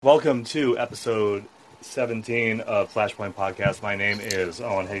Welcome to episode 17 of Flashpoint Podcast. My name is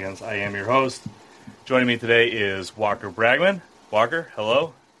Owen Higgins. I am your host. Joining me today is Walker Bragman. Walker,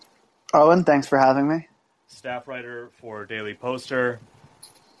 hello. Owen, thanks for having me. Staff writer for Daily Poster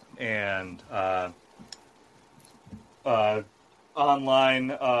and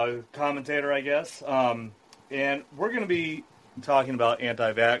online commentator, I guess. And we're going to be talking about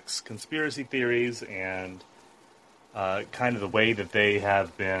anti-vax conspiracy theories and kind of the way that they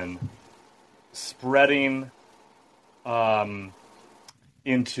have been spreading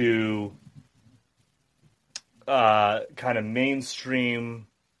into kind of mainstream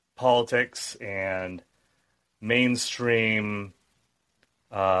politics and mainstream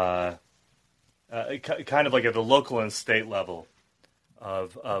kind of like at the local and state level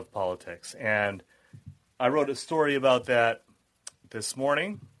of politics. And I wrote a story about that this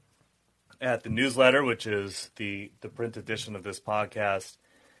morning at the newsletter, which is the print edition of this podcast.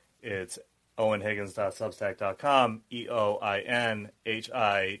 It's owenhiggins.substack.com,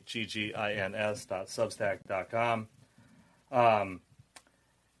 EOINHIGGINS.substack.com.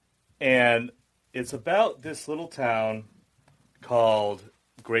 And it's about this little town called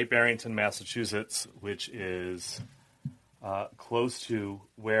Great Barrington, Massachusetts, which is close to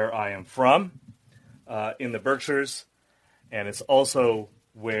where I am from, in the Berkshires. And it's also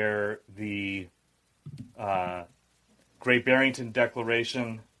where the Great Barrington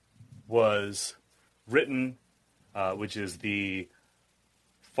Declaration was written, which is the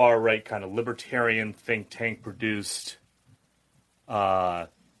far-right kind of libertarian think tank-produced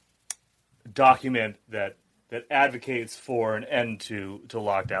document that advocates for an end to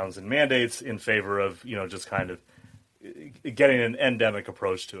lockdowns and mandates in favor of, just kind of getting an endemic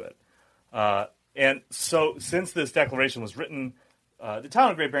approach to it. And so since this declaration was written, the town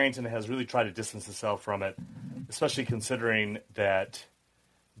of Great Barrington has really tried to distance itself from it, especially considering that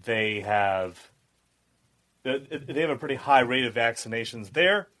they have a pretty high rate of vaccinations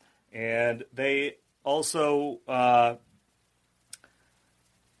there, and they also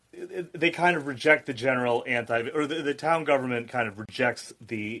they kind of reject the general the town government kind of rejects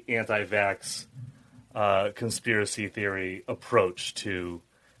the anti-vax conspiracy theory approach to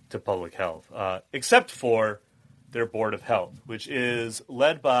public health, except for their Board of Health, which is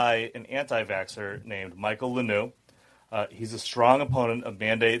led by an anti-vaxxer named Michael Lanou. He's a strong opponent of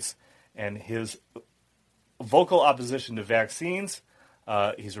mandates, and his vocal opposition to vaccines,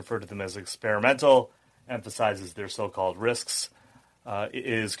 he's referred to them as experimental, emphasizes their so-called risks,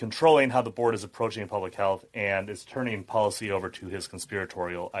 is controlling how the board is approaching public health, and is turning policy over to his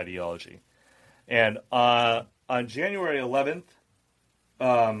conspiratorial ideology. And on January 11th,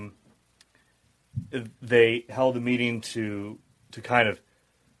 they held a meeting to kind of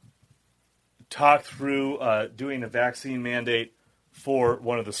talk through doing a vaccine mandate for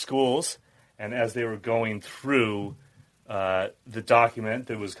one of the schools. And as they were going through the document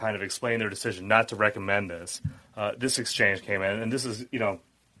that was kind of explaining their decision not to recommend this, this exchange came in. And this is, this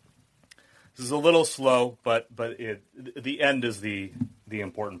is a little slow, but the end is the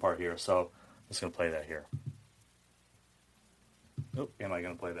important part here. So I'm just going to play that here. Oh, am I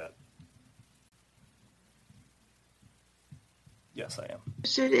going to play that? Yes, I am.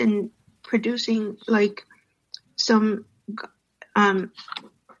 Interested in producing like some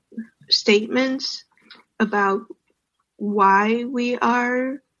statements about why we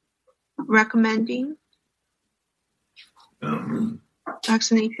are recommending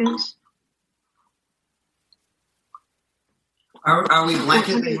vaccinations. Are we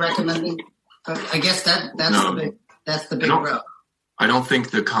blanketly recommending? I guess that's No. the big rub. I don't think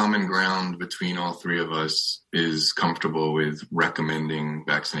the common ground between all three of us is comfortable with recommending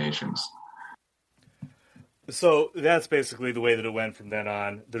vaccinations. So that's basically the way that it went from then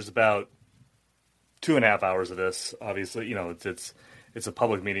on. There's about 2.5 hours of this. Obviously, it's a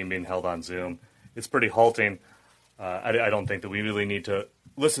public meeting being held on Zoom. It's pretty halting. I don't think that we really need to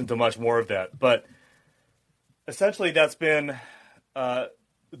listen to much more of that. But essentially, that's been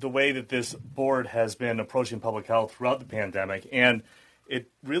the way that this board has been approaching public health throughout the pandemic. And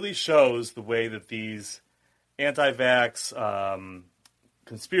it really shows the way that these anti-vax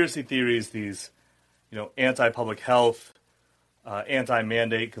conspiracy theories, these anti-public health,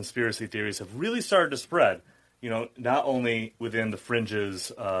 anti-mandate conspiracy theories have really started to spread, not only within the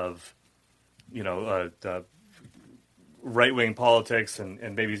fringes of, right-wing politics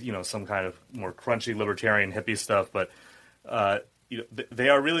and maybe, some kind of more crunchy libertarian hippie stuff, but they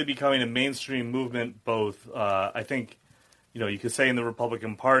are really becoming a mainstream movement, both, I think, you could say in the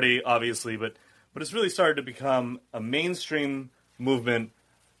Republican Party, obviously, but it's really started to become a mainstream movement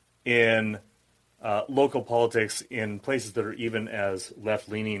in local politics in places that are even as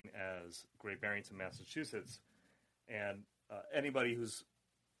left-leaning as Great Barrington, Massachusetts. And anybody who's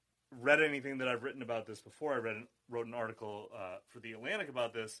read anything that I've written about this before, wrote an article for The Atlantic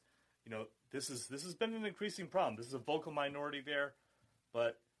about this. This has been an increasing problem. This is a vocal minority there,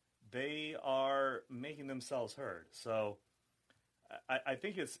 but they are making themselves heard. So I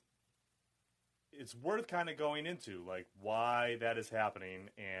think it's worth kind of going into like why that is happening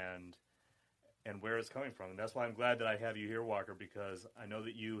and where it's coming from. And that's why I'm glad that I have you here, Walker, because I know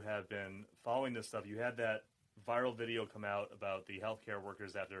that you have been following this stuff. You had that viral video come out about the healthcare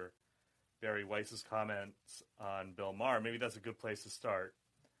workers after Barry Weiss's comments on Bill Maher. Maybe that's a good place to start.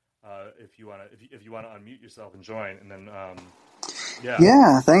 If you want to unmute yourself and join, and then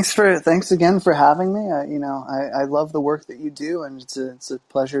yeah. Thanks again for having me. I love the work that you do, and it's a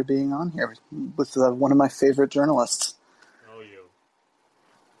pleasure being on here with one of my favorite journalists. Oh, you.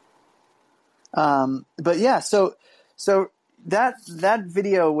 But yeah, so that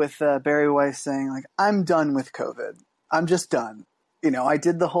video with Barry Weiss saying like, I'm done with COVID. I'm just done. I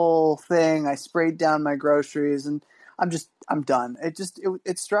did the whole thing. I sprayed down my groceries and I'm done.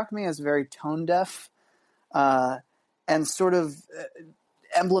 It struck me as very tone deaf, and sort of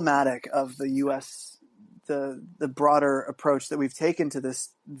emblematic of the U.S., the broader approach that we've taken to this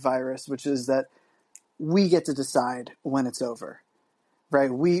virus, which is that we get to decide when it's over.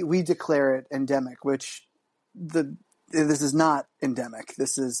 Right, we declare it endemic, which this is not endemic.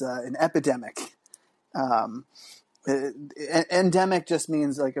 This is an epidemic. Endemic just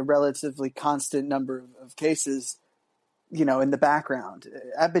means like a relatively constant number of cases, in the background.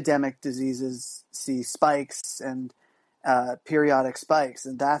 Epidemic diseases see spikes and periodic spikes,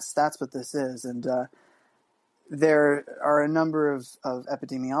 and that's what this is. And there are a number of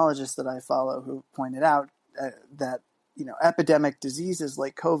epidemiologists that I follow who pointed out that epidemic diseases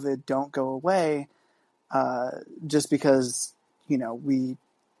like COVID don't go away just because we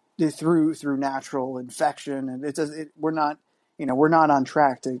through natural infection, and we're not on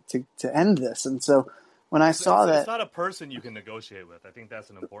track to end this. And so when I saw that, it's not a person you can negotiate with. I think that's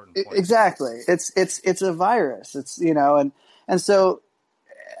an important point. Exactly, it's a virus. It's and so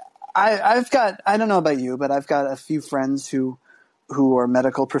I don't know about you, but I've got a few friends who are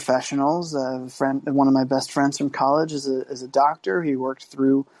medical professionals. One of my best friends from college is a doctor. He's worked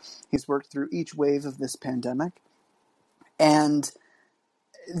through each wave of this pandemic, and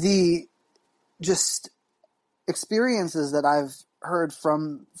the just experiences that I've heard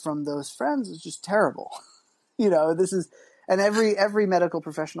from those friends is just terrible. And every medical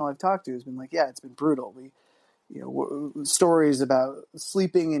professional I've talked to has been like, yeah, it's been brutal. Stories about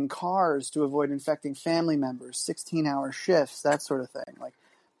sleeping in cars to avoid infecting family members, 16-hour shifts, that sort of thing. Like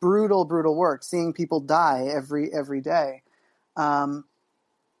brutal work, seeing people die every day. And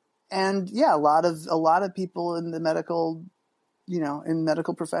yeah, a lot of people in the medical, in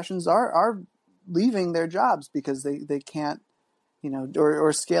medical professions are leaving their jobs because they can't,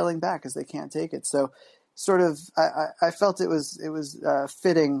 or scaling back because they can't take it. So sort of, I felt it was a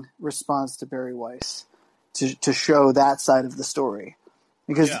fitting response to Barry Weiss to show that side of the story,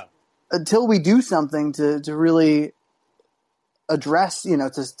 because until we do something to really address,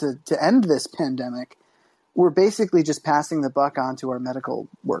 to end this pandemic, we're basically just passing the buck on to our medical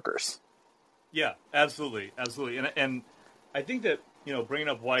workers. Yeah, absolutely. And I think that, bringing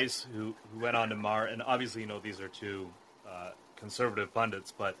up Weiss, who went on to Maher, and obviously, these are two conservative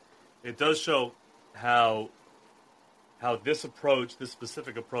pundits, but it does show how this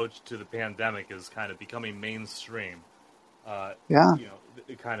specific approach to the pandemic is kind of becoming mainstream.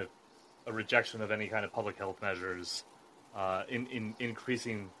 Kind of a rejection of any kind of public health measures, in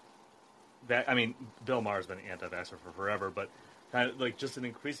increasing that. I mean, Bill Maher's been an anti-vaxxer for forever, but kind of like just an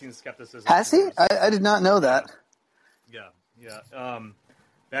increasing skepticism. Has he? I did not know that. Yeah.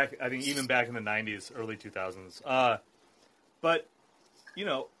 I think even back in the 90s, early 2000s. But,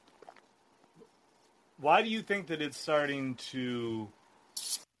 why do you think that it's starting to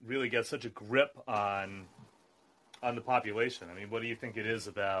really get such a grip on the population? I mean, what do you think it is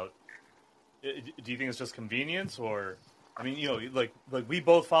about? Do you think it's just convenience, or, I mean, like we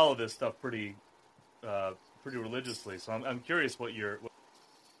both follow this stuff pretty religiously. So I'm curious what you're.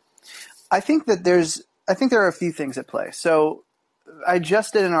 I think there are a few things at play. So I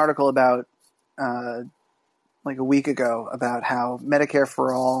just did an article about like a week ago about how Medicare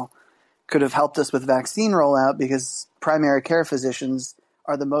for All could have helped us with vaccine rollout because primary care physicians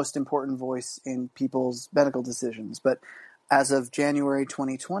are the most important voice in people's medical decisions. But as of January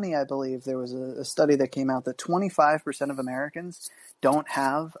 2020, I believe there was a study that came out that 25% of Americans don't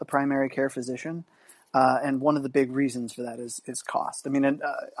have a primary care physician. And one of the big reasons for that is cost. I mean,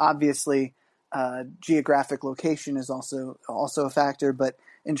 obviously, Geographic location is also a factor, but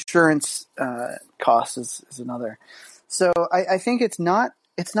insurance costs is another. So I think it's not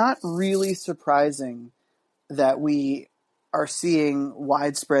really surprising that we are seeing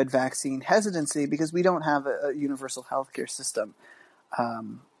widespread vaccine hesitancy because we don't have a universal healthcare system.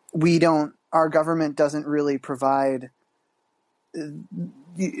 Our government doesn't really provide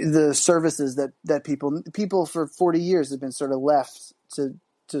the services that people for 40 years have been sort of left to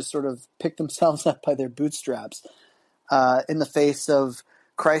sort of pick themselves up by their bootstraps in the face of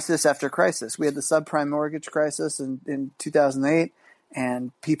crisis after crisis. We had the subprime mortgage crisis in 2008,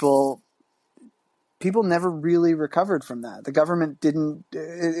 and people never really recovered from that. The government didn't.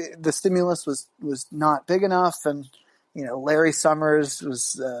 The stimulus was not big enough, and Larry Summers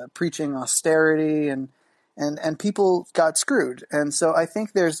was preaching austerity, and people got screwed. And so I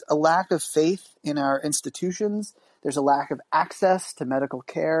think there's a lack of faith in our institutions. There's a lack of access to medical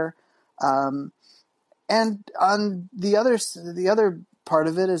care, and on the other part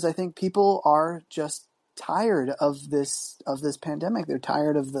of it is I think people are just tired of this pandemic. They're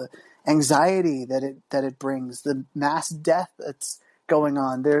tired of the anxiety that it brings, the mass death that's going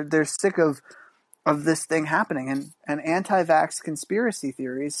on. They're sick of this thing happening, and anti-vax conspiracy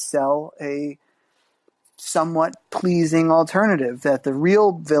theories sell a somewhat pleasing alternative that the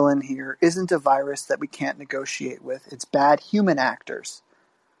real villain here isn't a virus that we can't negotiate with. It's bad human actors.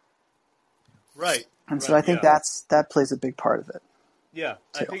 Right. And so I think that plays a big part of it. Yeah,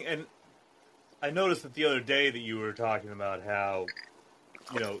 too. I think, and I noticed that the other day that you were talking about how,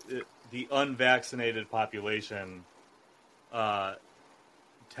 the unvaccinated population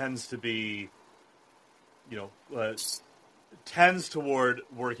tends to be, tends toward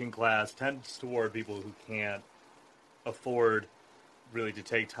working class, tends toward people who can't afford really to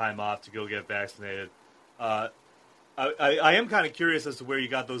take time off to go get vaccinated. I am kind of curious as to where you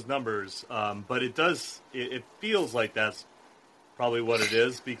got those numbers, but it feels like that's probably what it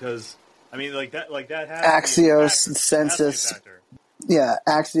is because I mean that has Axios, to be a factor. census, yeah,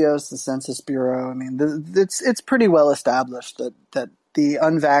 Axios, the Census Bureau. I mean, it's pretty well established that the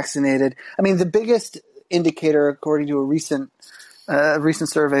unvaccinated. I mean, the biggest indicator, according to a recent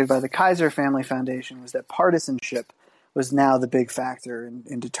survey by the Kaiser Family Foundation, was that partisanship was now the big factor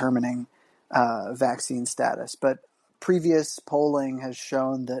in determining vaccine status. But previous polling has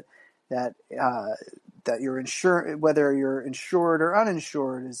shown that whether you're insured or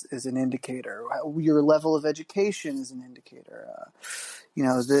uninsured is an indicator. Your level of education is an indicator.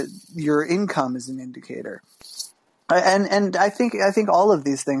 Your income is an indicator. And I think all of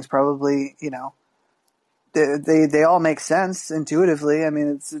these things probably, they all make sense intuitively. I mean,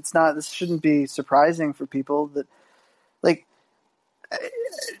 it's not, this shouldn't be surprising for people that, like,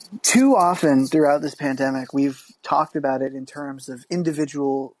 too often throughout this pandemic, we've talked about it in terms of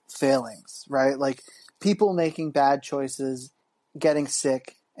individual failings, right? Like people making bad choices, getting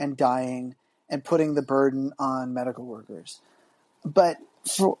sick and dying, and putting the burden on medical workers. But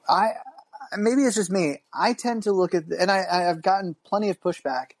maybe it's just me. I tend to look at, and I've gotten plenty of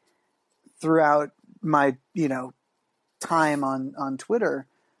pushback throughout my, time on Twitter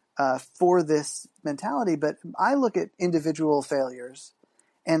for this mentality. But I look at individual failures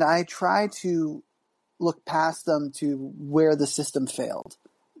and I try to look past them to where the system failed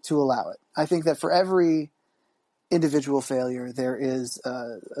to allow it. I think that for every individual failure, there is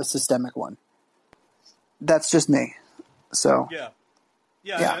a systemic one. That's just me. So yeah.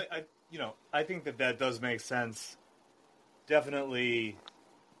 I think that does make sense. Definitely.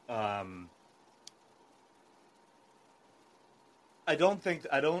 I don't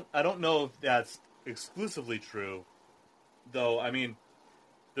know if that's exclusively true, though. I mean,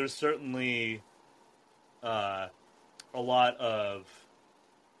 there's certainly a lot of,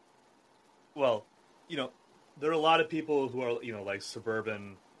 well, there are a lot of people who are, like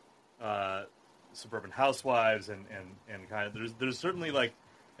suburban housewives and kind of, there's certainly like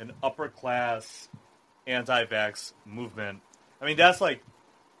an upper class anti-vax movement. I mean, that's like,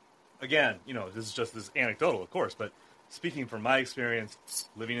 again, this is just this anecdotal, of course, but speaking from my experience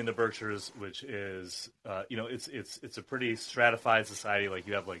living in the Berkshires, which is, it's a pretty stratified society. Like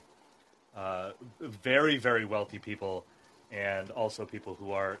you have like very, very wealthy people and also people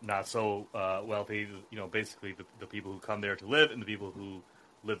who are not so wealthy, basically the people who come there to live and the people who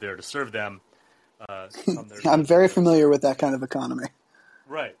live there to serve them. I'm very familiar with that kind of economy.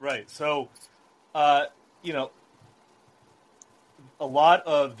 Right. So, a lot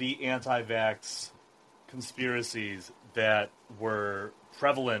of the anti-vax conspiracies that were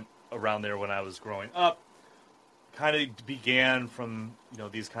prevalent around there when I was growing up kind of began from,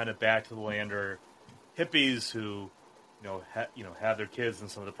 these kind of back to the lander hippies who, have their kids in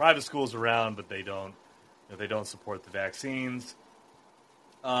some of the private schools around, but they don't support the vaccines.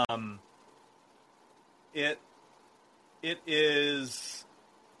 It is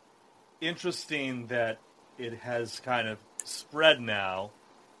interesting that it has kind of spread now,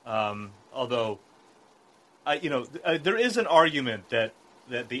 although there is an argument that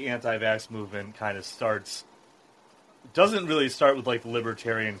the anti-vax movement kind of doesn't really start with like the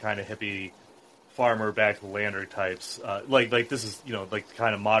libertarian kind of hippie farmer back to the lander types, like this is like the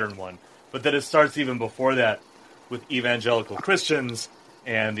kind of modern one, but that it starts even before that with evangelical Christians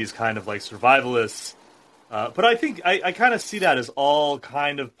and these kind of like survivalists. But I think I kind of see that as all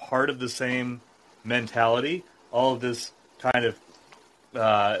kind of part of the same mentality, all of this kind of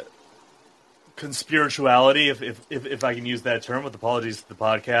conspirituality, if I can use that term, with apologies to the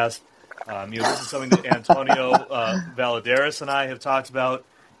podcast. This is something that Antonio Valadares and I have talked about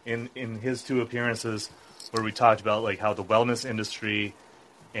in his two appearances, where we talked about like how the wellness industry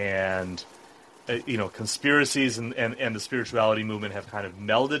and conspiracies and the spirituality movement have kind of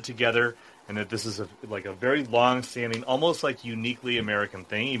melded together, and that this is a very long-standing, almost like uniquely American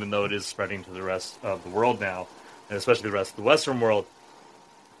thing, even though it is spreading to the rest of the world now, and especially the rest of the Western world.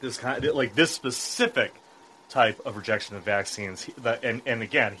 This kind of, this specific type of rejection of vaccines, and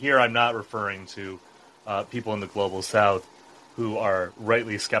again, here I'm not referring to people in the global South who are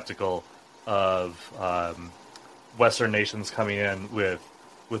rightly skeptical of Western nations coming in with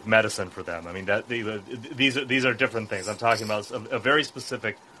medicine for them. I mean, that these are different things. I'm talking about a very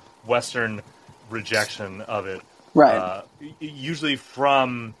specific Western rejection of it, right? Usually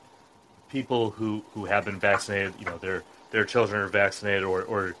from people who have been vaccinated. Their children are vaccinated,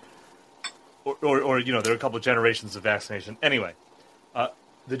 or there are a couple of generations of vaccination. Anyway,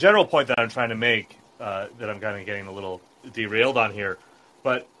 the general point that I'm trying to make, that I'm kind of getting a little derailed on here,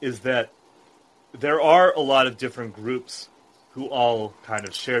 but is that there are a lot of different groups who all kind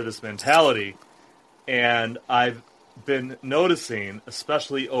of share this mentality, and I've been noticing,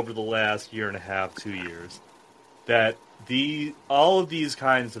 especially over the last year and a half, 2 years, that all of these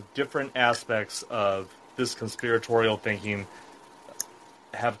kinds of different aspects of this conspiratorial thinking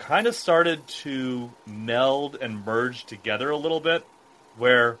have kind of started to meld and merge together a little bit,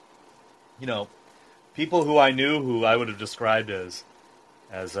 where people who I knew, who I would have described as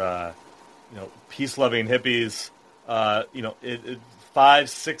peace-loving hippies, 5,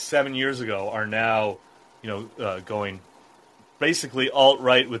 6, 7 years ago, are now going basically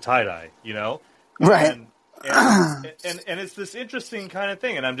alt-right with tie-dye, right? And it's this interesting kind of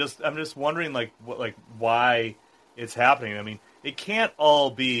thing, and I'm just wondering why it's happening. I mean, it can't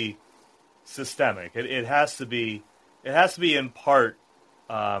all be systemic. It has to be in part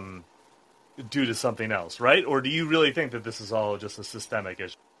due to something else, right? Or do you really think that this is all just a systemic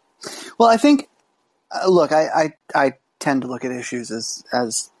issue? Well, I think, look, I tend to look at issues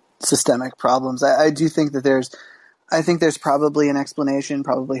as systemic problems. I do think that there's probably an explanation,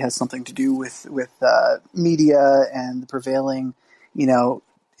 probably has something to do with media and the prevailing, neoliberal,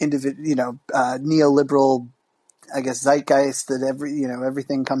 I guess, zeitgeist, that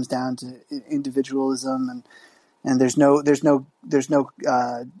everything comes down to individualism, and there's no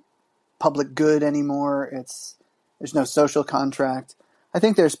public good anymore. There's no social contract. I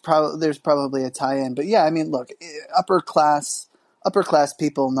think there's probably a tie-in, but yeah, I mean, look, upper class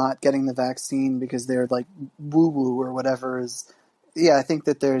people not getting the vaccine because they're like woo-woo or whatever is, yeah, I think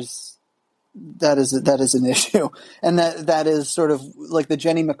that that is an issue, and that is sort of like the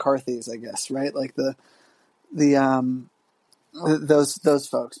Jenny McCarthy's, I guess, right? Like those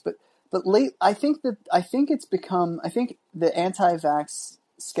folks, but I think it's become, I think the anti-vax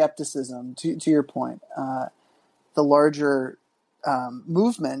skepticism, to your point, the larger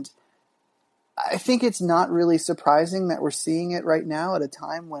movement, I think it's not really surprising that we're seeing it right now at a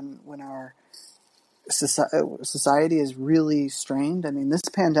time when our society is really strained. I mean, this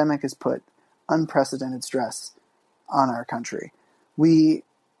pandemic has put unprecedented stress on our country.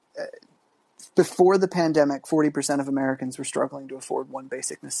 Before the pandemic, 40% of Americans were struggling to afford one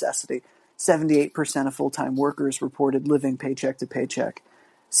basic necessity. 78% of full-time workers reported living paycheck to paycheck.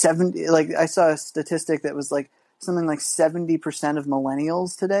 I saw a statistic that was like something like 70% of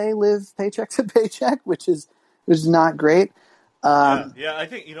millennials today live paycheck to paycheck, which is not great. Yeah. I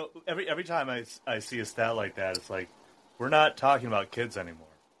think every time I see a stat like that, it's like we're not talking about kids anymore.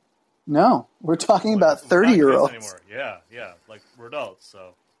 No, we're talking about 30-year-olds anymore. Yeah, like we're adults.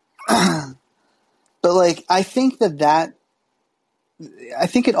 So, but I think I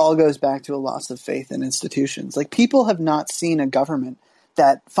think it all goes back to a loss of faith in institutions. Like, people have not seen a government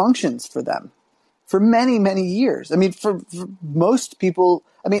that functions for them for many, many years. I mean, for most people,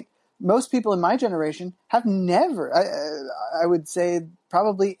 I mean, most people in my generation have never, I would say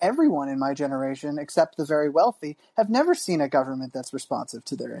probably everyone in my generation, except the very wealthy, have never seen a government that's responsive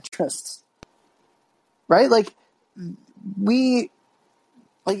to their interests. Right? Like,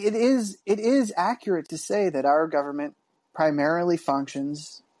 it is accurate to say that our government primarily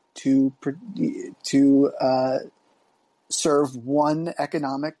functions to serve one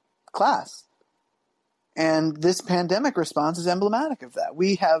economic class. And this pandemic response is emblematic of that.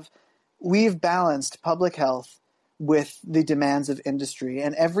 We've balanced public health with the demands of industry,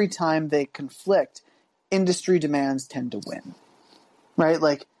 and every time they conflict, industry demands tend to win. Right?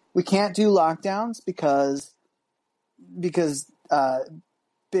 Like, we can't do lockdowns because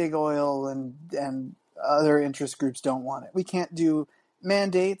big oil and other interest groups don't want it. We can't do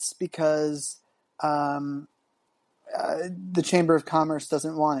mandates because the Chamber of Commerce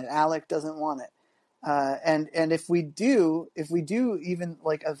doesn't want it. ALEC doesn't want it. And if we do even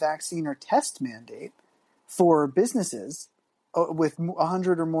like a vaccine or test mandate for businesses with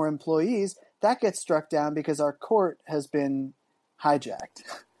 100 or more employees, that gets struck down because our court has been hijacked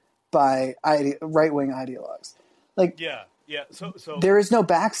by right-wing ideologues. Like, yeah. So there is no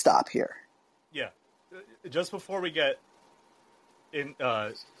backstop here. Yeah. Just before we get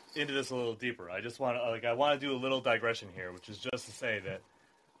into this a little deeper, I just want to I want to do a little digression here, which is just to say that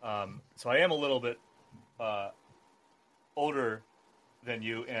so I am a little bit older than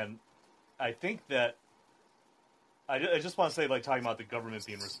you, and I think that I just want to say, like, talking about the government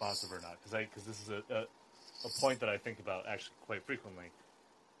being responsive or not, because this is a point that I think about actually quite frequently.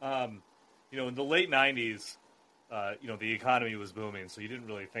 In the late 90s, the economy was booming, so you didn't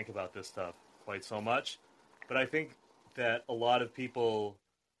really think about this stuff quite so much. But I think that a lot of people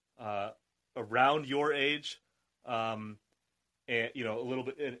around your age, and a little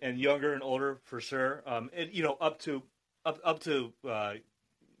bit, and younger and older for sure, and up to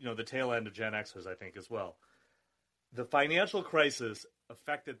the tail end of Gen Xers, I think, as well. The financial crisis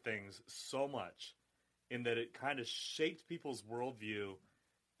affected things so much in that it kind of shaped people's worldview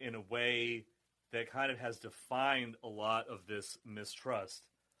in a way that kind of has defined a lot of this mistrust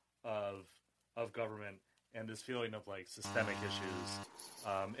of government and this feeling of, like, systemic issues,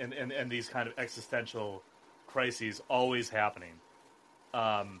 and these kind of existential crises always happening.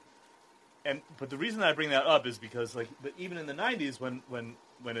 But the reason I bring that up is because, like, even in the 90s, when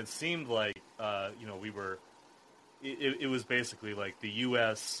it seemed like we were, it was basically like the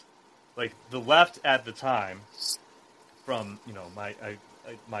U.S., like the left at the time, from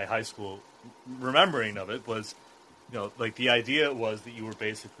my high school remembering of it was, like, the idea was that you were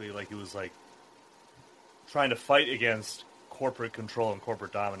basically, like, it was like trying to fight against corporate control and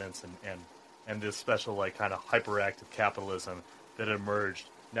corporate dominance and this special, like, kind of hyperactive capitalism that emerged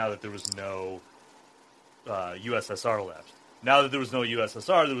now that there was no USSR left. Now that there was no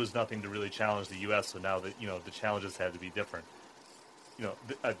USSR, there was nothing to really challenge the U.S., so now that, the challenges had to be different.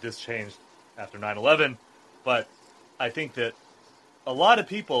 This changed after 9/11, but I think that a lot of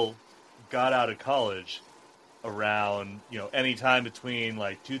people got out of college around, any time between,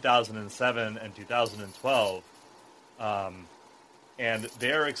 like, 2007 and 2012, and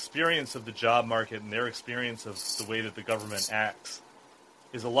their experience of the job market and their experience of the way that the government acts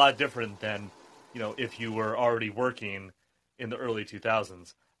is a lot different than, if you were already working in the early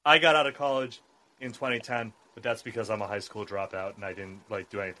 2000s. I got out of college in 2010, but that's because I'm a high school dropout and I didn't, like,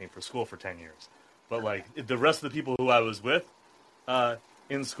 do anything for school for 10 years. But, like, the rest of the people who I was with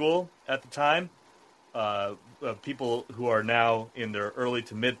in school at the time, people who are now in their early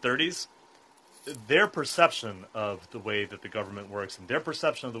to mid-30s, their perception of the way that the government works and their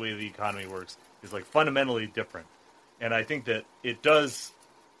perception of the way the economy works is, like, fundamentally different. And I think that it does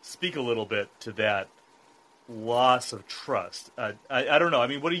speak a little bit to that loss of trust. I don't know. I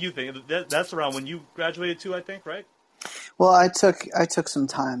mean, what do you think? That's around when you graduated too, I think, right? Well, I took some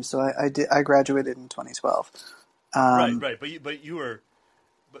time, so I graduated in 2012. Right.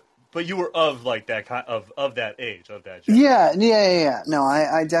 But you were of, like, that kind of that age, of that generation. Yeah. No,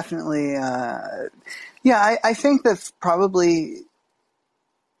 I definitely. I think that probably.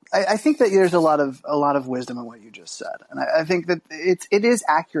 I think that there's a lot of wisdom in what you just said, and I think that it is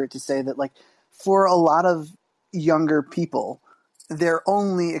accurate to say that, like, for a lot of younger people, their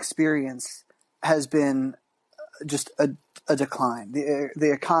only experience has been just a decline.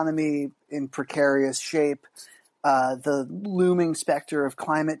 The economy in precarious shape, the looming specter of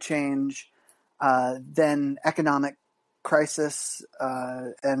climate change, then economic crisis,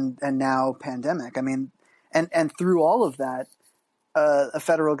 and now pandemic. I mean, and through all of that, a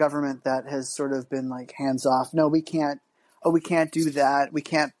federal government that has sort of been, like, hands off. No, we can't. Oh, we can't do that. We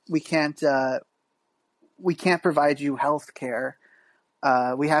can't provide you health care.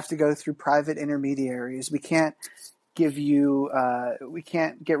 We have to go through private intermediaries. We can't we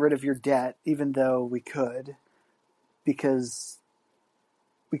can't get rid of your debt, even though we could, because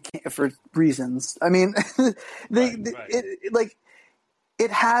we can't for reasons. I mean, Right.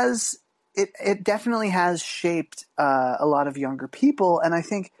 it definitely has shaped a lot of younger people, and I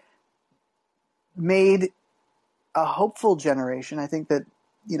think made a hopeful generation. I think that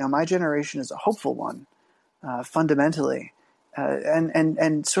my generation is a hopeful one, fundamentally,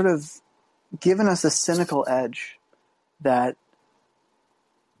 and sort of given us a cynical edge that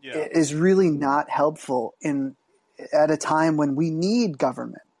is really not helpful at a time when we need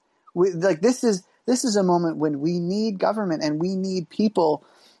government. This is a moment when we need government, and we need people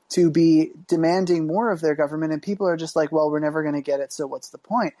to be demanding more of their government, and people are just like, well, we're never going to get it, so what's the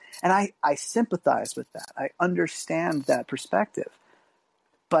point? And I sympathize with that. I understand that perspective,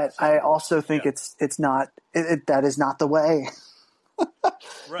 but I also think it's not that is not the way.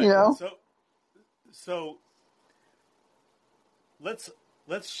 Right. So let's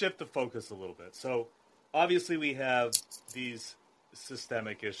shift the focus a little bit. So obviously we have these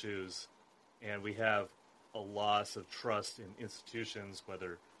systemic issues, and we have a loss of trust in institutions,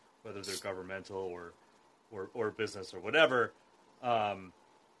 whether they're governmental or business or whatever.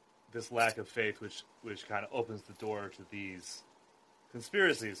 This lack of faith, which kind of opens the door to these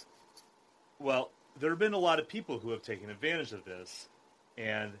conspiracies. Well, there have been a lot of people who have taken advantage of this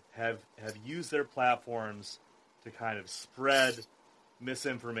and have used their platforms to kind of spread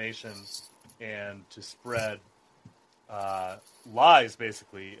misinformation and to spread lies,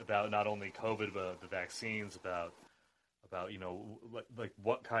 basically, about not only COVID but the vaccines, about like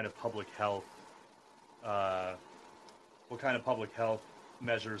what kind of public health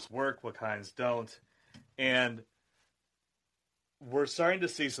measures work, what kinds don't, and we're starting to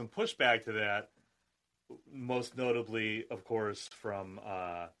see some pushback to that. Most notably, of course, from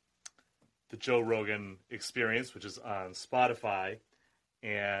the Joe Rogan Experience, which is on Spotify,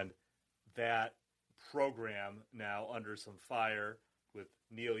 and that program now under some fire with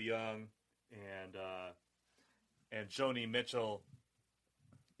Neil Young and Joni Mitchell,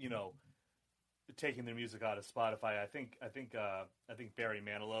 taking their music out of Spotify. I think Barry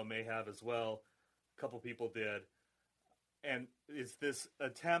Manilow may have as well. A couple people did. And it's this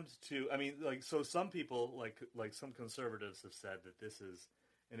attempt to, so some people, like some conservatives have said that this is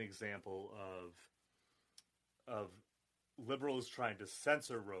an example of liberals trying to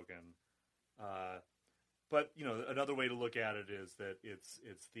censor Rogan. But another way to look at it is that it's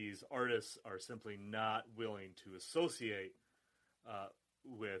these artists are simply not willing to associate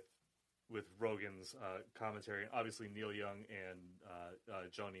with Rogan's commentary. And obviously, Neil Young and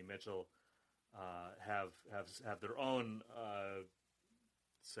Joni Mitchell have their own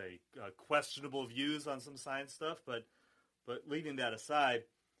questionable views on some science stuff, but leaving that aside,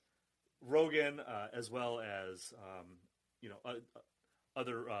 Rogan as well as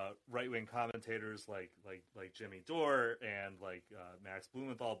other right-wing commentators like Jimmy Dore and like Max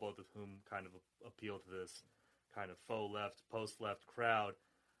Blumenthal, both of whom kind of appeal to this kind of faux left, post-left crowd,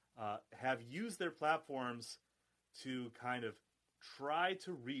 have used their platforms to kind of try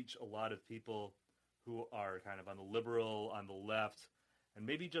to reach a lot of people who are kind of on the liberal, on the left, and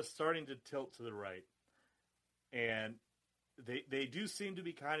maybe just starting to tilt to the right. And they do seem to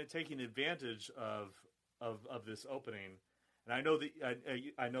be kind of taking advantage of this opening. And I know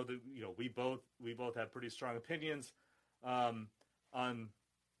that we both have pretty strong opinions on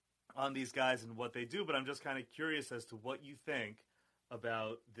these guys and what they do, but I'm just kind of curious as to what you think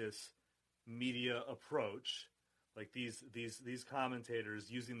about this media approach, like these commentators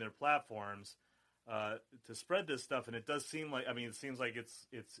using their platforms to spread this stuff. And it does seem like, it seems like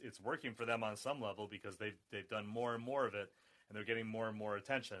it's working for them on some level, because they've done more and more of it, and they're getting more and more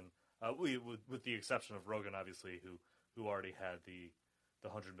attention. With the exception of Rogan, obviously, who already had the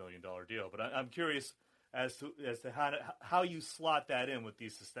 $100 million deal. But I'm curious as to how you slot that in with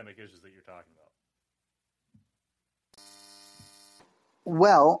these systemic issues that you're talking about.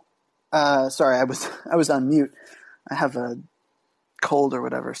 Well, sorry, I was on mute. I have a cold or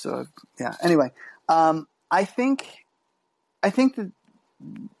whatever, so yeah. Anyway, I think that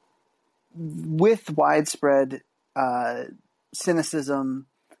with widespread cynicism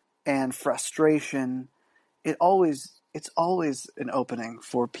and frustration, it's always an opening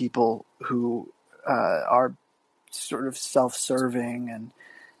for people who are sort of self-serving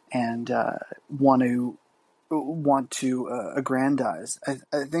and want to aggrandize.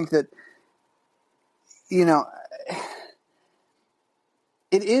 I think that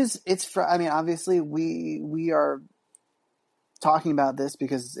obviously we are talking about this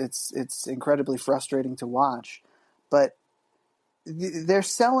because it's incredibly frustrating to watch, but they're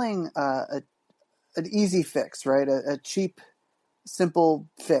selling an easy fix, right? A cheap, simple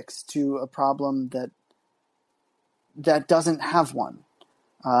fix to a problem that doesn't have one.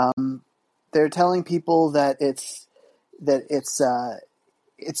 They're telling people that it's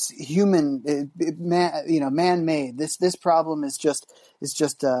human, man-made. This problem is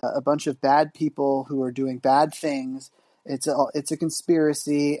just a bunch of bad people who are doing bad things. It's a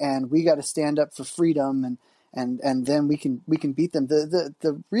conspiracy, and we got to stand up for freedom, and then we can beat them.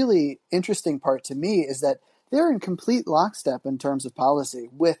 The really interesting part to me is that they're in complete lockstep in terms of policy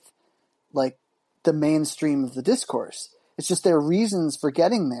with like the mainstream of the discourse. It's just their reasons for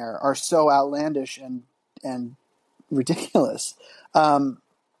getting there are so outlandish and ridiculous. And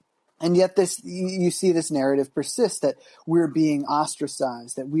yet you see this narrative persist that we're being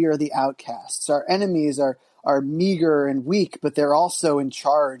ostracized, that we are the outcasts. Our enemies are meager and weak, but they're also in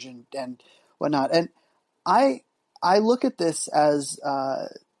charge and whatnot. And I look at this as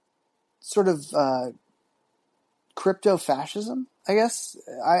sort of crypto fascism, I guess.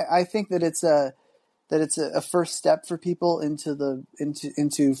 I think that it's a first step for people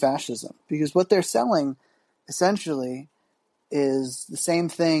into fascism, because what they're selling essentially is the same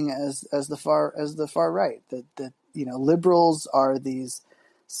thing as the far right. That liberals are these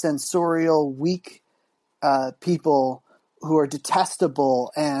sensorial, weak people who are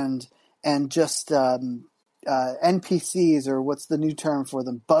detestable and just NPCs, or what's the new term for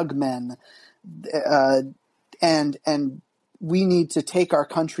them, bugmen, and we need to take our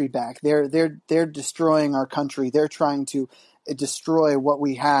country back. They're destroying our country. They're trying to destroy what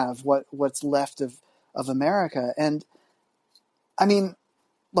we have, what's left of America. And I mean,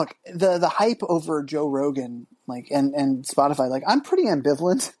 look, the hype over Joe Rogan, and Spotify, I'm pretty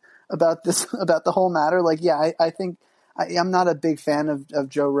ambivalent about this, about the whole matter. I think I'm not a big fan of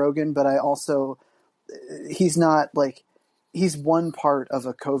Joe Rogan, but I also, he's one part of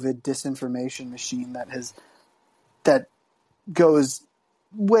a COVID disinformation machine that goes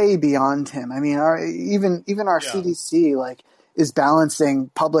way beyond him. I mean, even our CDC is balancing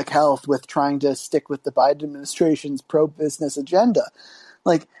public health with trying to stick with the Biden administration's pro-business agenda.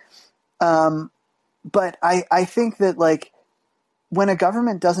 But I think that when a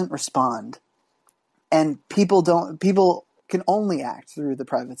government doesn't respond, and people can only act through the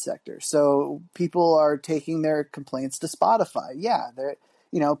private sector. So people are taking their complaints to Spotify. Yeah,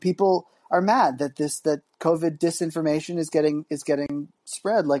 people are mad that COVID disinformation is getting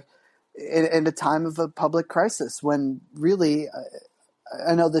spread in a time of a public crisis, when really,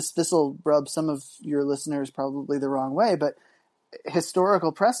 I know this will rub some of your listeners probably the wrong way, but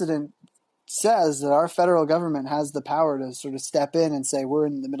historical precedent says that our federal government has the power to sort of step in and say, we're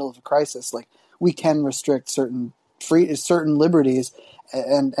in the middle of a crisis. We can restrict certain liberties,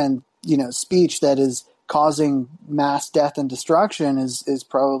 and speech that is causing mass death and destruction is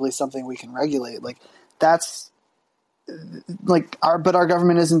probably something we can regulate. That's but our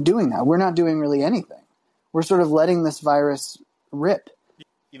government isn't doing that. We're not doing really anything. We're sort of letting this virus rip.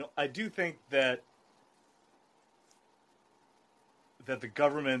 I do think that the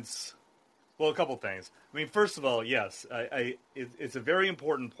government's, well, a couple things. I mean, first of all, yes, it's a very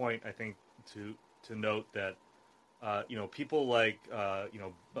important point, I think, to note that people like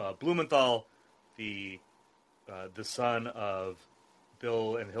Blumenthal, the son of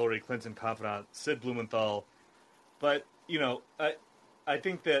Bill and Hillary Clinton confidant Sid Blumenthal, but I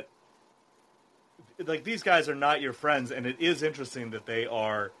think that these guys are not your friends, and it is interesting that they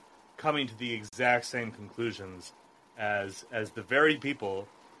are coming to the exact same conclusions as the very people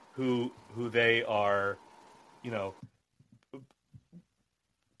who they are,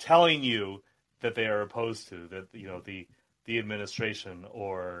 telling you that they are opposed to, that the administration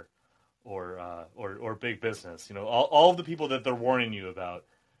or big business. All of the people that they're warning you about,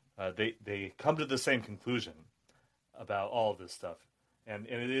 they come to the same conclusion about all of this stuff, and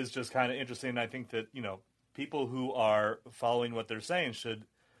it is just kind of interesting. I think that people who are following what they're saying should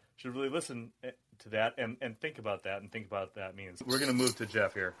really listen to that and think about that and think about what that means. We're going to move to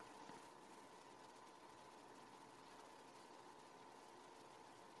Jeff here.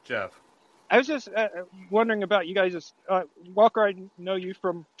 Jeff. I was just wondering about you guys. Walker, I know you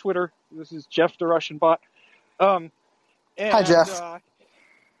from Twitter. This is Jeff the Russian bot. Hi, Jeff.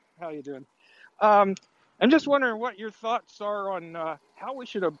 How you doing? I'm just wondering what your thoughts are on how we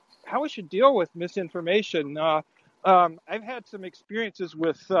should deal with misinformation. I've had some experiences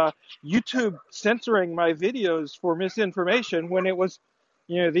with YouTube censoring my videos for misinformation when it was,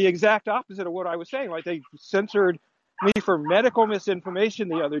 the exact opposite of what I was saying. They censored me for medical misinformation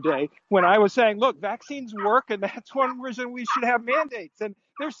the other day when I was saying, look, vaccines work, and that's one reason we should have mandates. And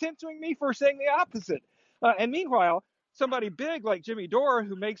they're censoring me for saying the opposite. And meanwhile, somebody big like Jimmy Dore,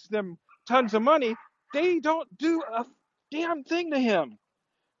 who makes them tons of money, they don't do a damn thing to him.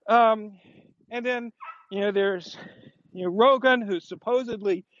 And then, there's, Rogan, who's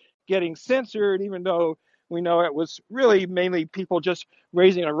supposedly getting censored, even though we know it was really mainly people just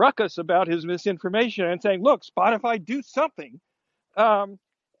raising a ruckus about his misinformation and saying, look, Spotify, do something. And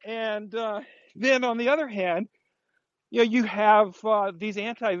then on the other hand, you have these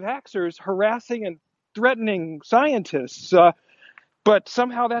anti-vaxxers harassing and threatening scientists, but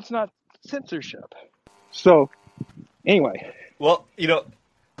somehow that's not censorship. So anyway. Well,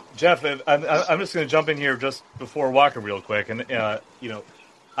 Jeff, I'm just going to jump in here just before Walker real quick. And,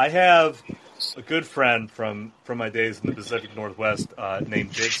 I have a good friend from my days in the Pacific Northwest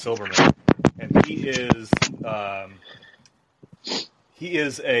named Jake Silverman. And he is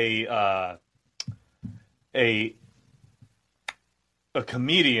a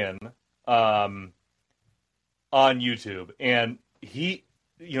comedian on YouTube. And he,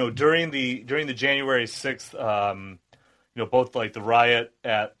 during the January 6th, both like the riot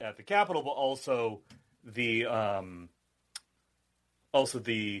at the Capitol, but also the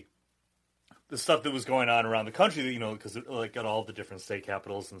stuff that was going on around the country, because like at all the different state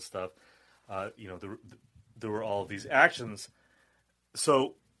capitals and stuff, there were all of these actions.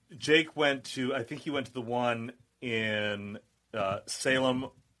 So Jake I think he went to the one in Salem,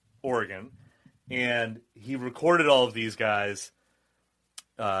 Oregon, and he recorded all of these guys,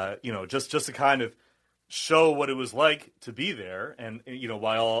 just to kind of show what it was like to be there, and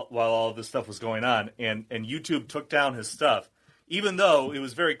while all of this stuff was going on, and YouTube took down his stuff, even though it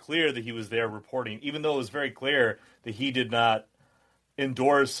was very clear that he was there reporting, even though it was very clear that he did not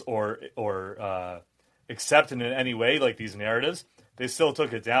endorse or accept in any way like these narratives. They still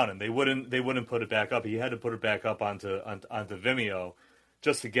took it down, and they wouldn't put it back up. He had to put it back up onto Vimeo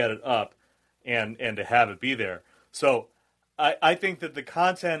just to get it up and to have it be there. So I think that the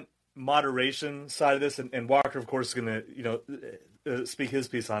content moderation side of this, and Walker, of course, is going to speak his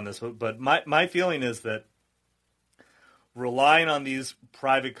piece on this, but my feeling is that relying on these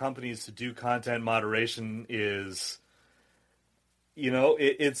private companies to do content moderation is,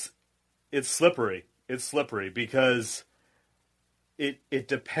 it's slippery. It's slippery because it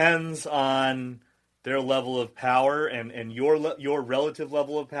depends on their level of power and your relative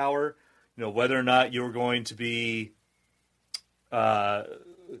level of power. Whether or not you're going to be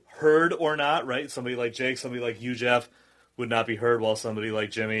heard or not, right? Somebody like Jake, somebody like you, Jeff, would not be heard, while somebody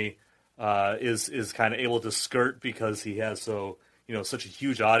like Jimmy is kind of able to skirt because he has such a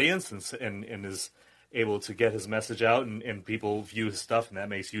huge audience and is able to get his message out, and people view his stuff, and that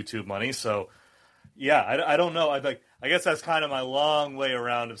makes YouTube money. So yeah, I don't know. I guess that's kind of my long way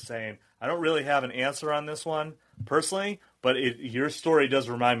around of saying I don't really have an answer on this one personally, but your story does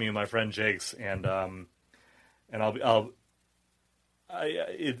remind me of my friend Jake's, and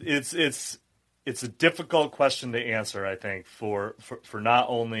it's a difficult question to answer, I think, for not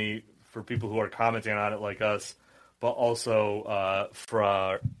only for people who are commenting on it like us, but also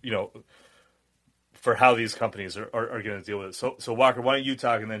for how these companies are going to deal with it. So Walker, why don't you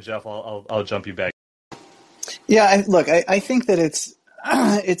talk, and then Jeff, I'll jump you back. Yeah, I think that it's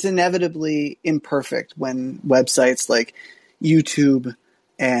inevitably imperfect when websites like YouTube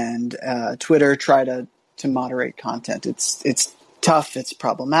and Twitter try to moderate content. It's tough. It's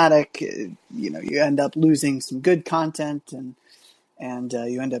problematic. You end up losing some good content, and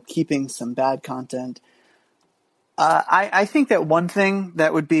you end up keeping some bad content. I think that one thing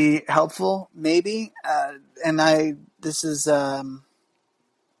that would be helpful, maybe, this is, I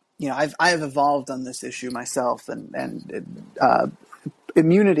have evolved on this issue myself, and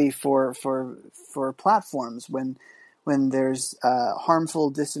immunity for platforms when there's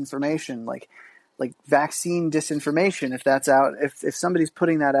harmful disinformation, like vaccine disinformation. If that's out, if somebody's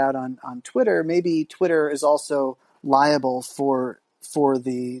putting that out on Twitter, maybe Twitter is also liable for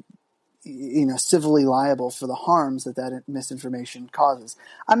the civilly liable for the harms that misinformation causes.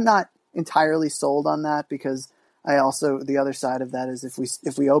 I'm not entirely sold on that, because I also, the other side of that is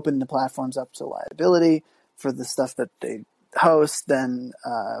if we open the platforms up to liability for the stuff that they host, then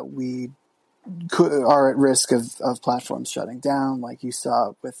we are at risk of platforms shutting down, like you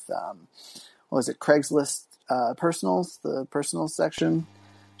saw with what was it, Craigslist personals, the personals section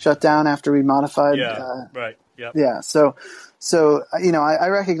shut down after we modified. Yeah, right. Yep. Yeah. So I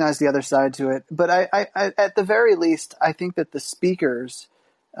recognize the other side to it, but I at the very least, I think that the speakers,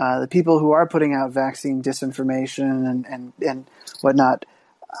 the people who are putting out vaccine disinformation and whatnot,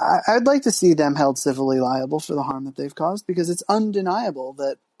 I'd like to see them held civilly liable for the harm that they've caused, because it's undeniable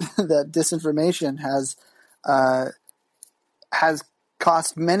that that disinformation has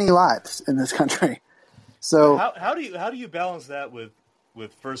cost many lives in this country. So how do you balance that with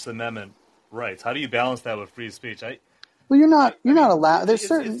First Amendment rights? How do you balance that with free speech? well, you're I not mean, allowed. There's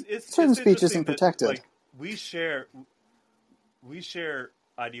certain it's speech isn't interesting that protected. like we share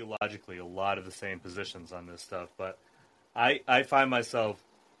ideologically a lot of the same positions on this stuff, but I find myself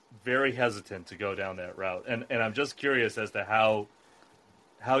very hesitant to go down that route, and I'm just curious as to how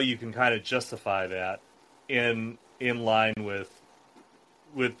you can kind of justify that in line with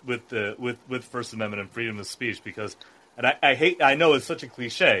First Amendment and freedom of speech, because and I know it's such a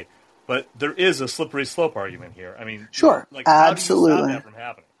cliche, but there is a slippery slope argument here. I mean, Sure, like how do you stop absolutely. that from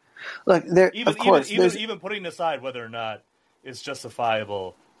happening? Look, there of course, Even putting aside whether or not it's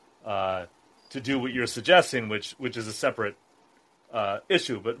justifiable to do what you're suggesting, which is a separate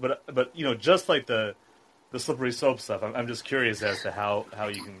issue. But just like the slippery slope stuff, I'm just curious as to how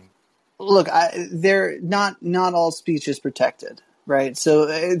you can. look, they're not all speech is protected, right? So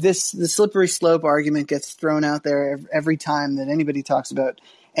the slippery slope argument gets thrown out there every time that anybody talks about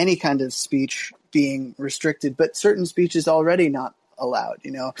any kind of speech being restricted, but certain speech is already not allowed.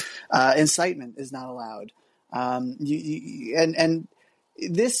 Incitement is not allowed, and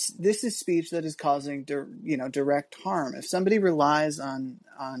this is speech that is causing direct harm. If somebody relies on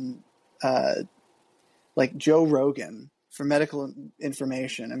like Joe Rogan for medical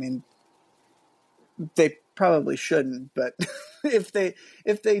information, I mean, they probably shouldn't, but if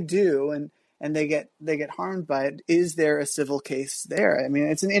they do and they get harmed by it, is there a civil case there? I mean,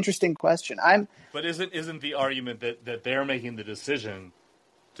 it's an interesting question. But isn't the argument that they're making the decision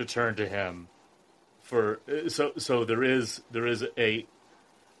to turn to him for so there is an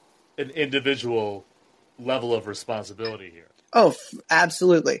individual level of responsibility here? Oh,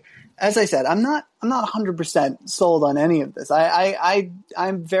 absolutely. As I said, I'm not 100% sold on any of this.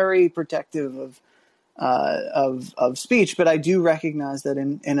 I'm very protective of speech, but I do recognize that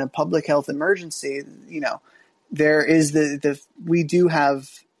in a public health emergency, there is we do have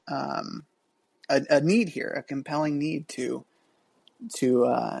a need here, a compelling need to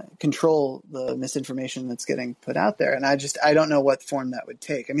control the misinformation that's getting put out there, and I don't know what form that would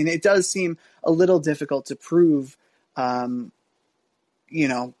take. I mean, it does seem a little difficult to prove, to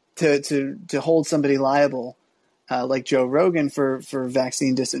hold somebody liable like Joe Rogan for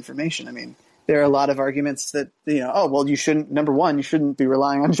vaccine disinformation. I mean, there are a lot of arguments that, you shouldn't, number one, you shouldn't be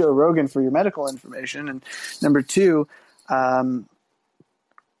relying on Joe Rogan for your medical information. And number two, how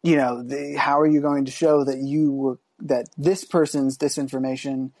are you going to show that this person's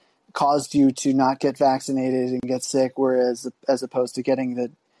disinformation caused you to not get vaccinated and get sick, whereas as opposed to getting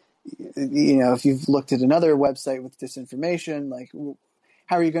the, if you've looked at another website with disinformation, like,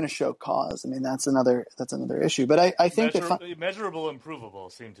 how are you going to show cause? I mean, that's another issue. But I think measurable and provable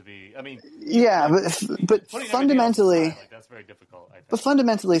seem to be. I mean, yeah, but fundamentally, aside, that's very difficult. I think. But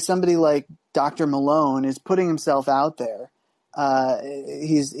fundamentally, somebody like Dr. Malone is putting himself out there.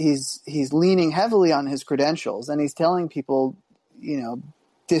 He's leaning heavily on his credentials, and he's telling people,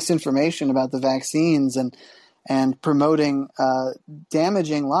 disinformation about the vaccines and promoting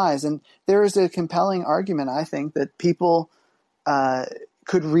damaging lies. And there is a compelling argument, I think, that people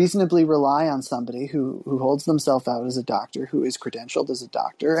could reasonably rely on somebody who holds themselves out as a doctor, who is credentialed as a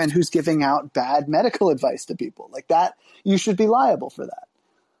doctor, and who's giving out bad medical advice to people. Like that, you should be liable for that.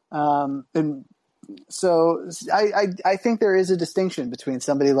 And so I think there is a distinction between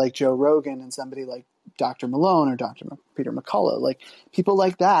somebody like Joe Rogan and somebody like Dr. Malone or Dr. Peter McCullough, like people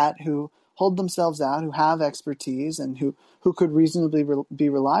like that who hold themselves out, who have expertise, and who could reasonably be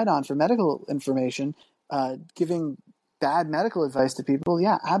relied on for medical information, giving bad medical advice to people.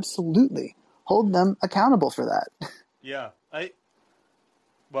 Yeah, absolutely. Hold them accountable for that. Yeah. I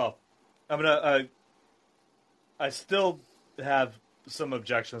still have some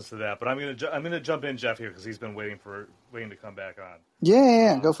objections to that, but I'm gonna jump in, Jeff, here, because he's been waiting to come back on.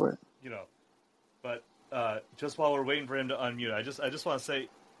 Yeah, go for it. But just while we're waiting for him to unmute, I just want to say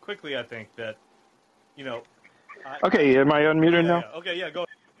quickly, I think that, Okay, am I unmuted now? Yeah. Okay, yeah, go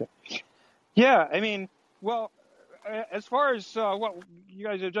ahead. Yeah, I mean, well, as far as what you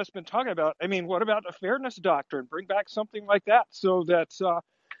guys have just been talking about, I mean, what about the fairness doctrine? Bring back something like that so that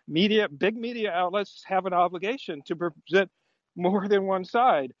big media outlets have an obligation to present more than one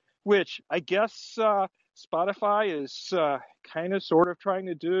side, which I guess Spotify is kind of sort of trying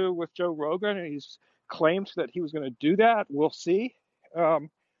to do with Joe Rogan, and he's claimed that he was going to do that. We'll see.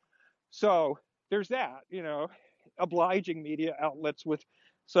 So there's that, obliging media outlets with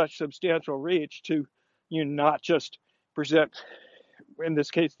such substantial reach to not just present, in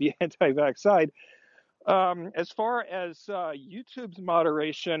this case, the anti-vax side. As far as YouTube's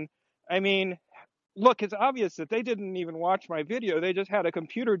moderation, I mean, look, it's obvious that they didn't even watch my video. They just had a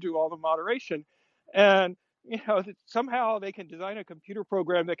computer do all the moderation. And, somehow they can design a computer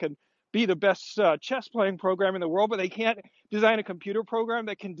program that can be the best chess playing program in the world, but they can't design a computer program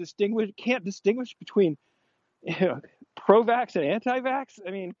that can't distinguish between, pro-vax and anti-vax.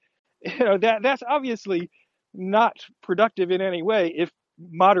 I mean, that's obviously not productive in any way if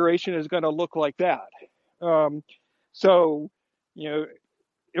moderation is going to look like that. So, if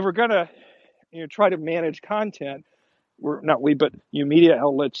we're going to, try to manage content, but media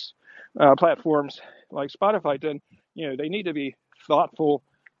outlets, platforms like Spotify, then, they need to be thoughtful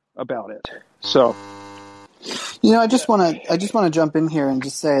about it. So, I just want to jump in here and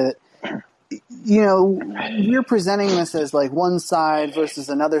just say that, we're presenting this as like one side versus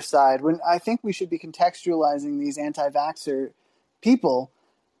another side, when I think we should be contextualizing these anti-vaxxer people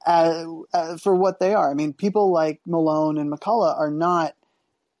for what they are. I mean, people like Malone and McCullough are not,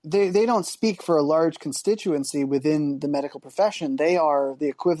 they don't speak for a large constituency within the medical profession. They are the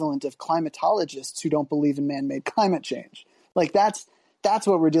equivalent of climatologists who don't believe in man-made climate change. Like that's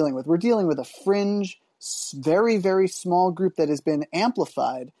what we're dealing with. We're dealing with a fringe, very, very small group that has been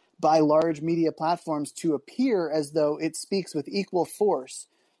amplified by large media platforms to appear as though it speaks with equal force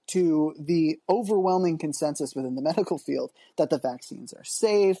to the overwhelming consensus within the medical field that the vaccines are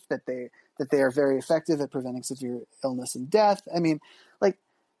safe, that they are very effective at preventing severe illness and death. I mean, like,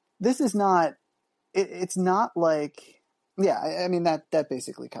 this is not, it's not like, I mean, that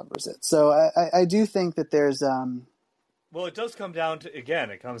basically covers it. So I do think that there's, well, it does come down to, again,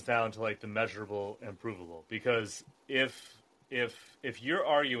 it comes down to like the measurable and provable, because if you're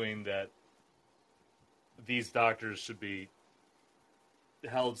arguing that these doctors should be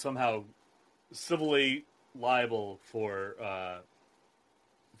held somehow civilly liable for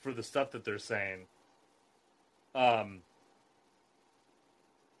the stuff that they're saying,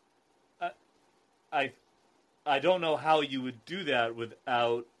 I don't know how you would do that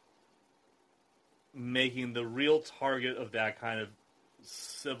without making the real target of that kind of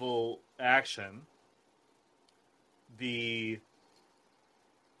civil action the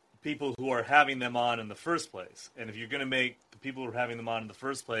people who are having them on in the first place. And if you're going to make the people who are having them on in the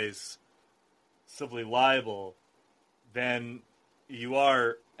first place civilly liable, then you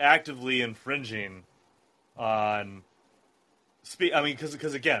are actively infringing on I mean,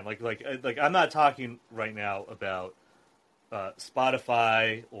 because again, like I'm not talking right now about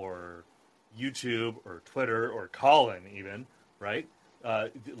Spotify or YouTube or Twitter or Callin even, right?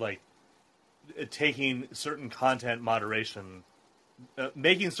 Taking certain content moderation,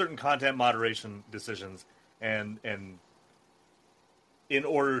 making certain content moderation decisions, and in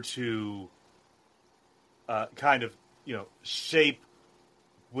order to kind of shape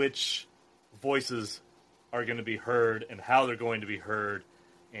which voices are going to be heard and how they're going to be heard,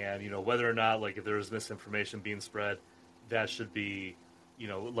 and whether or not, like, if there is misinformation being spread, that should be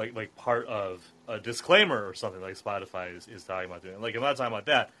like part of a disclaimer or something like Spotify is talking about doing. Like, I'm not talking about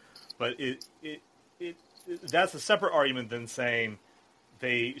that, but it that's a separate argument than saying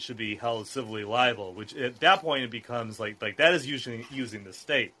they should be held civilly liable, which at that point it becomes like that is using the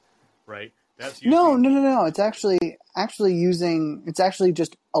state, right? That's using... No. It's actually using. It's actually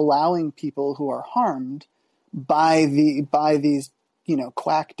just allowing people who are harmed by these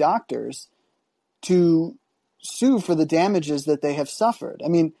quack doctors to sue for the damages that they have suffered. I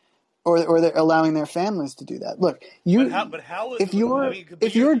mean, or they're allowing their families to do that. Look, if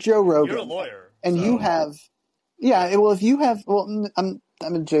you're Joe Rogan, you're a lawyer, and so... you have, I'm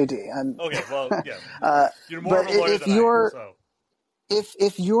a JD. Okay, well, yeah, you're more of a lawyer than I am. So.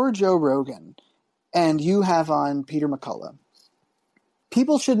 If you're Joe Rogan and you have on Peter McCullough,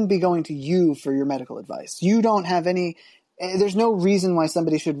 people shouldn't be going to you for your medical advice. You don't have any. There's no reason why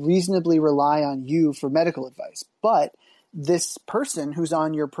somebody should reasonably rely on you for medical advice. But this person who's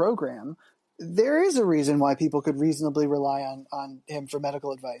on your program, there is a reason why people could reasonably rely on him for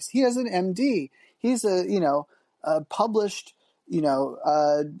medical advice. He has an MD. He's a published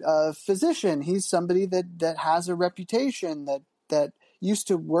physician. He's somebody that has a reputation, that used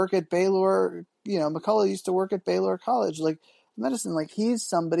to work at Baylor. McCullough used to work at Baylor College, like medicine. Like, he's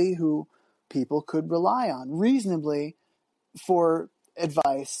somebody who people could rely on reasonably for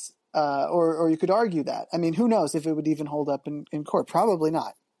advice, or you could argue that. I mean, who knows if it would even hold up in court? Probably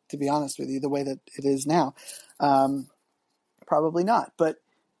not, to be honest with you, the way that it is now. Probably not. But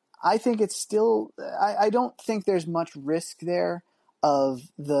I think it's still, I don't think there's much risk there of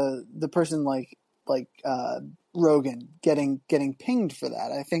the person like Rogan getting pinged for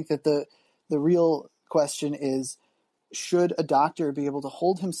that. I think that the real question is, should a doctor be able to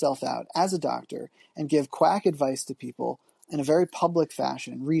hold himself out as a doctor and give quack advice to people in a very public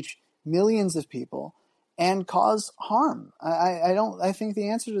fashion, reach millions of people, and cause harm. I think the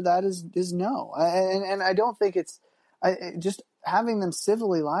answer to that is no. And I don't think just having them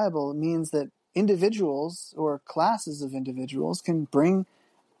civilly liable means that individuals or classes of individuals can bring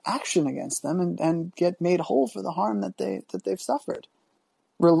action against them and get made whole for the harm that they've suffered.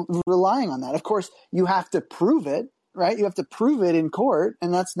 Relying on that. Of course, you have to prove it, right? You have to prove it in court,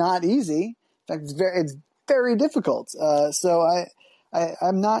 and that's not easy. In fact, it's very difficult. So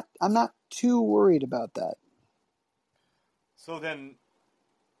I'm not too worried about that. So then,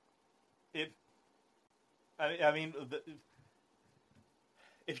 if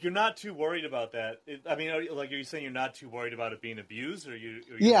you're not too worried about that, are you saying you're not too worried about it being abused, or you?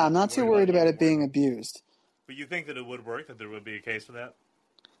 Yeah, I'm not too worried about it being abused. But you think that it would work, that there would be a case for that?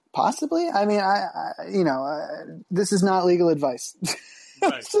 Possibly. I mean, this is not legal advice.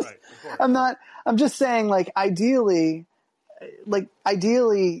 Right. Of course. I'm just saying, like, ideally,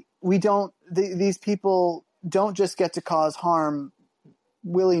 we don't. These people don't just get to cause harm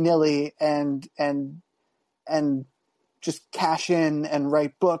willy-nilly and just cash in and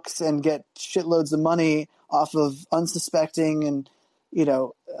write books and get shitloads of money off of unsuspecting and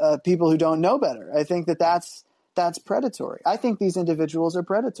people who don't know better. I think that's predatory. I think these individuals are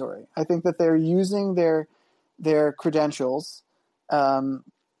predatory. I think that they're using their credentials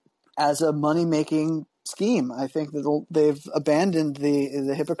as a money-making scheme. I think that they've abandoned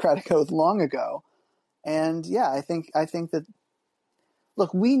the Hippocratic Oath long ago. And yeah, I think that,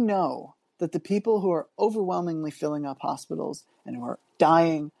 look, we know that the people who are overwhelmingly filling up hospitals and who are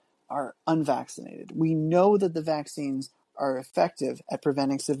dying are unvaccinated. We know that the vaccines are effective at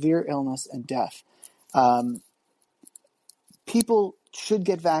preventing severe illness and death. People should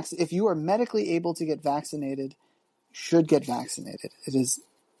get vaccinated. If you are medically able to get vaccinated, you should get vaccinated. It is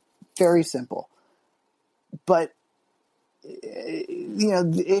very simple. But if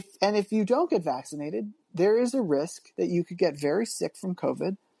you don't get vaccinated, there is a risk that you could get very sick from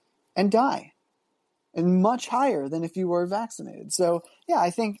COVID and die, and much higher than if you were vaccinated. So yeah,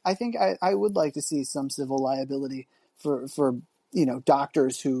 I think I would like to see some civil liability for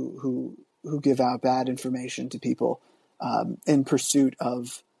doctors who give out bad information to people in pursuit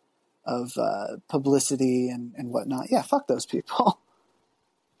of publicity and whatnot. Yeah, fuck those people.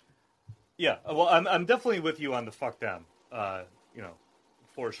 Yeah, well, I'm definitely with you on the fuck them.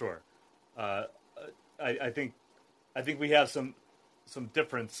 For sure. I think we have some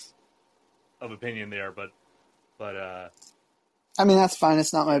difference of opinion there, but I mean, that's fine.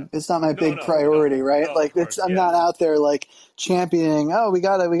 It's not my big priority, right? I'm not out there like championing. Oh, we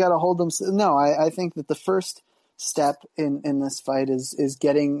gotta hold them. No, I think that the first step in this fight is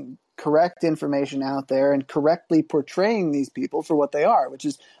getting correct information out there and correctly portraying these people for what they are, which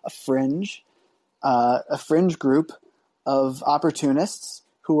is a fringe group of opportunists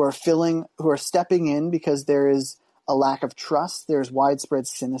who are stepping in because there is a lack of trust, there's widespread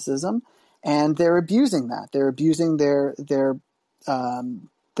cynicism, and they're abusing that. They're abusing their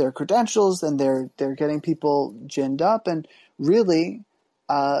credentials, and they're getting people ginned up and really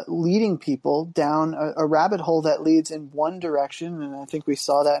leading people down a rabbit hole that leads in one direction. And I think we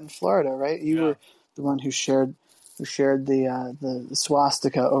saw that in Florida, right? You were the one who shared the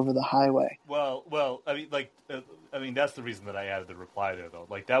swastika over the highway. Well, I mean, that's the reason that I added the reply there, though.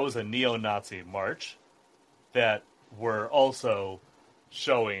 Like, that was a neo-Nazi march that were also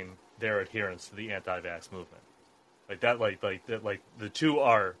showing their adherence to the anti-vax movement. Like the two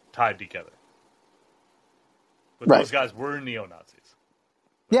are tied together. But right. Those guys were neo-Nazis.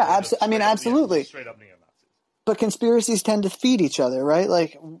 Yeah, absolutely. Straight up neo-Nazis. But conspiracies tend to feed each other, right?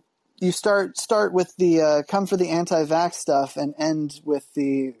 Like, you start with the come for the anti-vax stuff and end with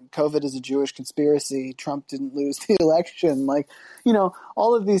the COVID is a Jewish conspiracy. Trump didn't lose the election. Like,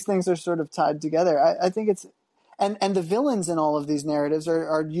 all of these things are sort of tied together. I think it's and the villains in all of these narratives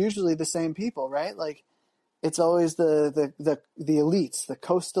are usually the same people, right? Like, it's always the elites, the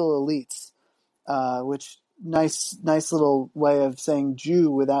coastal elites, which nice little way of saying Jew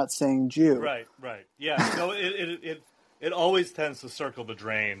without saying Jew. Right. Yeah. No, it always tends to circle the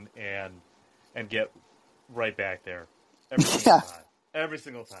drain and get right back there every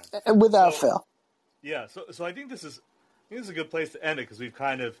single time. Without fail. Yeah. So I think this is a good place to end it, because we've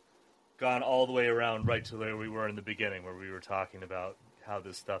kind of gone all the way around right to where we were in the beginning, where we were talking about how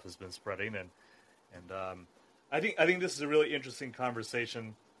this stuff has been spreading, and I think this is a really interesting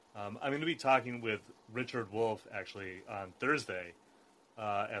conversation. I'm going to be talking with Richard Wolff actually on Thursday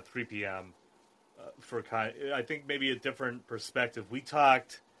at 3 p.m. For I think maybe a different perspective. We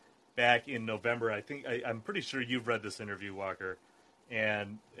talked back in November. I'm pretty sure you've read this interview, Walker,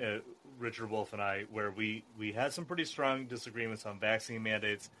 and Richard Wolff and I, where we had some pretty strong disagreements on vaccine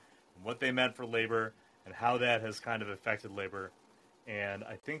mandates and what they meant for labor, and how that has kind of affected labor. And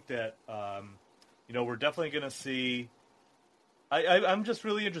I think that we're definitely going to see. I'm just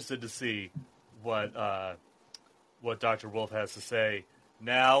really interested to see what Dr. Wolf has to say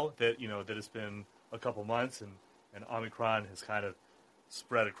now that that it's been a couple months and Omicron has kind of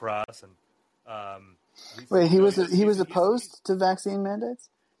spread across. And wait, he was opposed to vaccine mandates?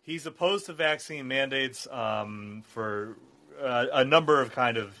 He's opposed to vaccine mandates for a number of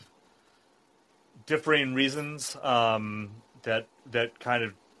kind of differing reasons that kind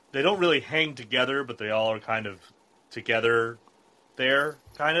of they don't really hang together, but they all are kind of together there.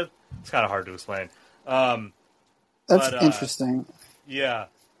 Kind of, it's kind of hard to explain. That's interesting. Yeah,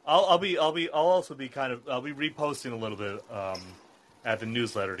 I'll also be reposting a little bit at the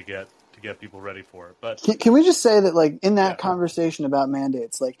newsletter to get people ready for it. But can we just say that, like, in that conversation about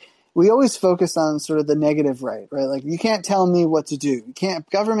mandates, like, we always focus on sort of the negative right? Like, you can't tell me what to do.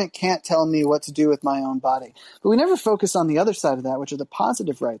 Government can't tell me what to do with my own body. But we never focus on the other side of that, which are the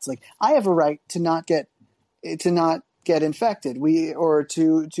positive rights. Like, I have a right to not get infected. Or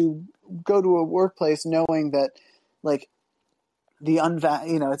to go to a workplace knowing that, like,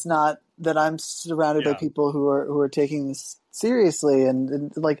 it's not that I'm surrounded by people who are taking this seriously,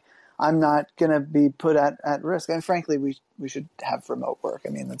 and like, I'm not going to be put at risk. And frankly, we should have remote work. I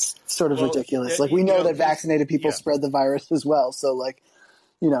mean, that's sort of ridiculous. Like, we know that vaccinated people spread the virus as well. So, like,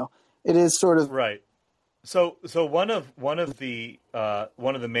 it is sort of right. So one of the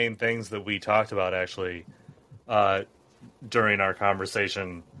main things that we talked about actually during our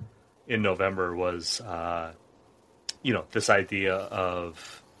conversation in November was this idea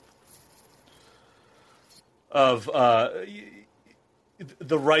of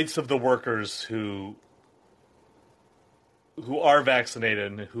the rights of the workers who are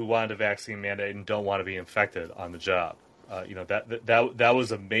vaccinated and who want a vaccine mandate and don't want to be infected on the job. That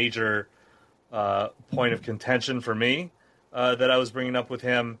was a major point of contention for me that I was bringing up with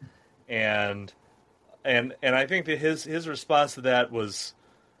him, and I think that his response to that was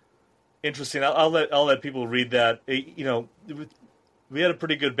interesting. I'll let people read that. We had a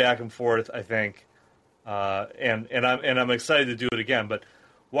pretty good back and forth, I think. And I'm excited to do it again. But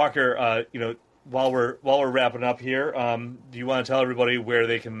Walker, while we're wrapping up here, do you want to tell everybody where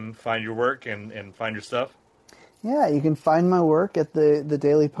they can find your work and find your stuff? Yeah, you can find my work at the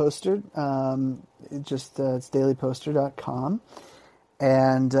Daily Poster. It's dailyposter.com,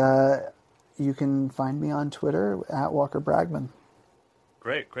 and you can find me on Twitter at Walker Bragman.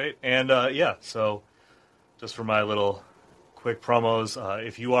 Great, and so just for my little quick promos,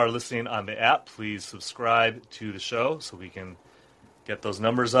 if you are listening on the app, please subscribe to the show so we can get those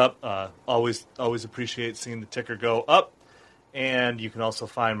numbers up. Always appreciate seeing the ticker go up. And you can also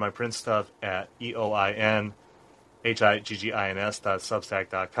find my print stuff at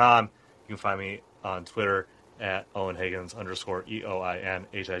EOINHIGGINS.substack.com. You can find me on Twitter at OwenHiggins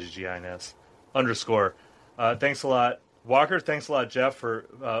 _EOINHIGGINS_. Thanks a lot, Walker. Thanks a lot, Jeff,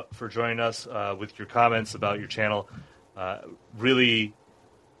 for joining us with your comments about your channel. Really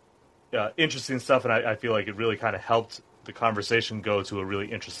interesting stuff, and I feel like it really kind of helped the conversation go to a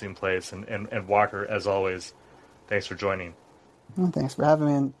really interesting place. And Walker, as always, thanks for joining. Well, thanks for having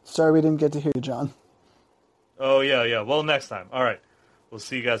me, and sorry we didn't get to hear you, John. Oh, yeah. Well, next time. All right. We'll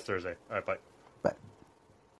see you guys Thursday. All right, bye. Bye.